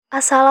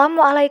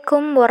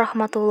Assalamualaikum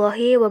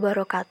warahmatullahi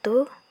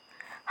wabarakatuh.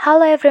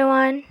 Hello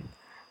everyone.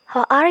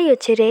 How are you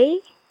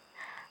today?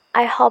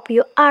 I hope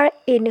you are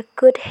in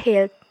good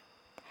health.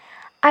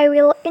 I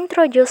will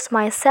introduce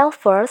myself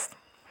first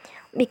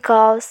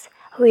because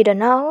we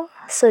don't know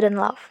shouldn't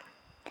love.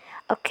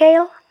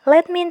 Okay,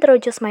 let me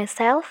introduce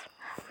myself.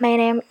 My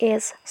name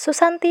is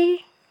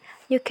Susanti.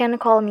 You can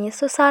call me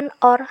Susan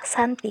or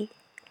Santi.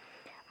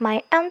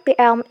 My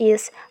NPM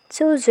is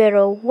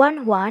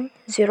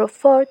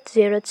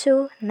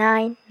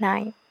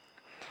 2011040299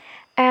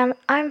 and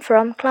I'm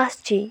from class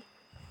G.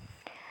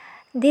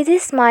 This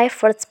is my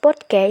first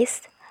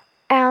podcast,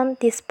 and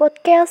this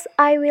podcast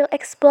I will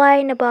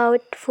explain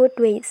about food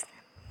waste.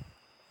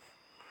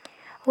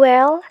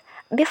 Well,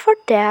 before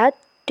that,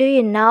 do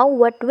you know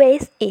what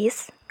waste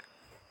is?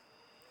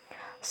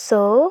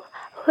 So,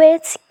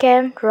 waste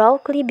can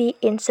roughly be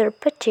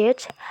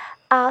interpreted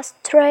as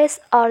trash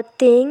or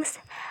things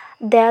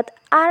that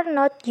are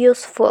not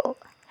useful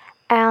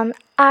and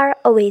are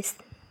a waste.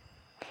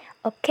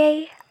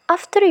 Okay,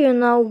 after you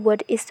know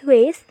what is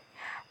waste,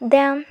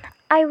 then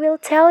I will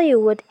tell you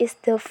what is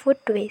the food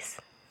waste.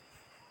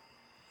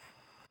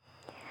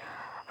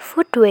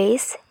 Food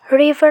waste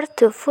refers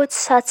to food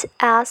such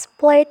as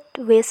plate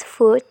waste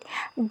food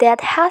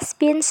that has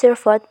been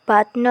served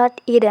but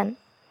not eaten,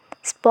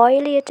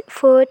 spoiled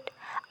food,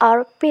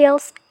 or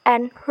peels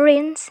and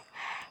rinds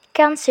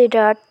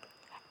considered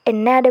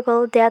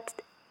inedible that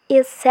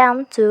is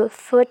sent to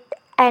food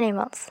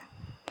animals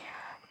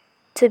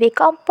to be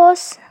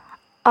composted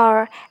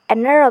or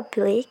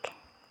anaerobic,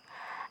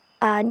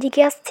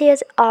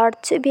 digested or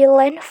to be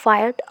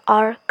landfilled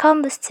or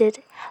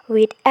combusted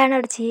with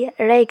energy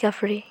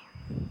recovery.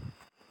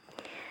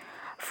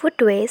 Food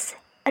waste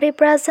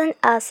represents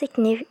a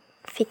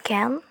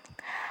significant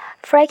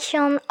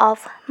fraction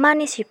of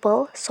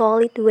municipal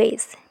solid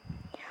waste.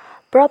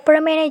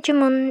 Proper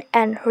management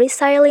and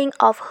recycling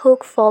of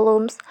huge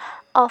volumes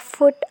of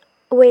food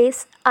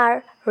waste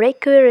are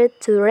required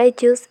to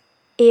reduce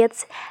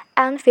its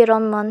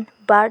environmental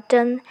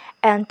burden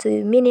and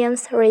to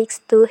minimize risks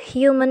to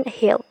human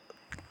health.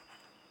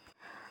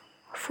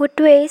 Food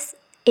waste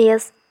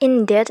is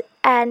indeed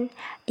an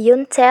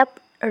untapped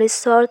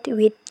resource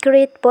with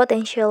great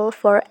potential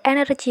for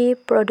energy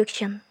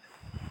production.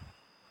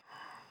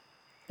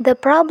 The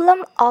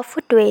problem of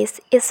food waste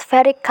is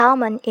very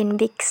common in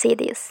big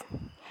cities.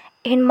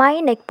 In my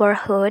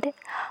neighborhood,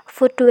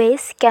 food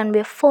waste can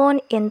be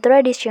found in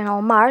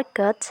traditional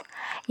markets,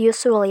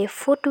 usually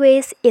food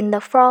waste in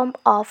the form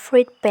of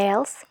fruit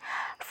peels,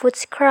 food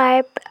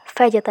scrap,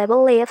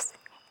 vegetable leaves,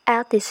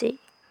 etc.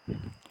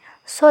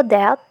 So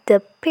that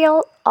the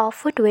pile of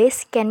food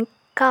waste can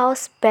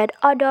cause bad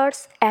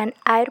odors and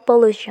air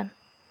pollution.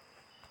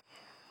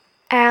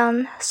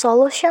 And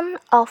solution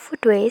of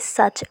food waste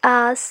such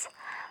as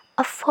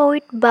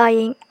avoid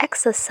buying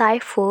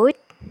excessive food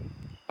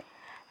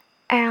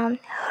and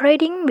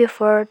reading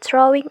before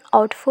throwing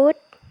out food,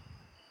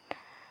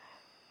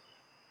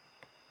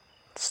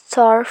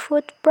 store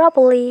food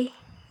properly,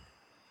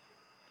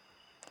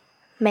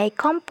 make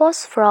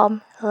compost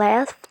from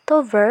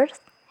leftovers,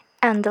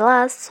 and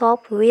last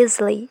soap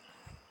wisely.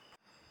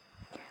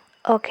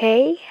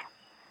 Okay,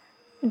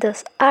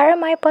 those are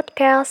my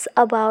podcasts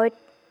about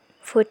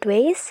food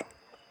waste.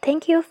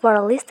 Thank you for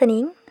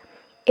listening.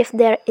 If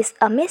there is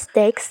a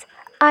mistake,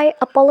 I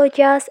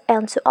apologize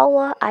and to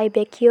Allah I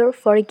beg your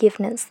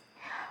forgiveness.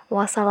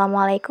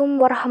 Wassalamualaikum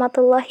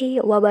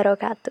warahmatullahi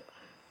wabarakatuh.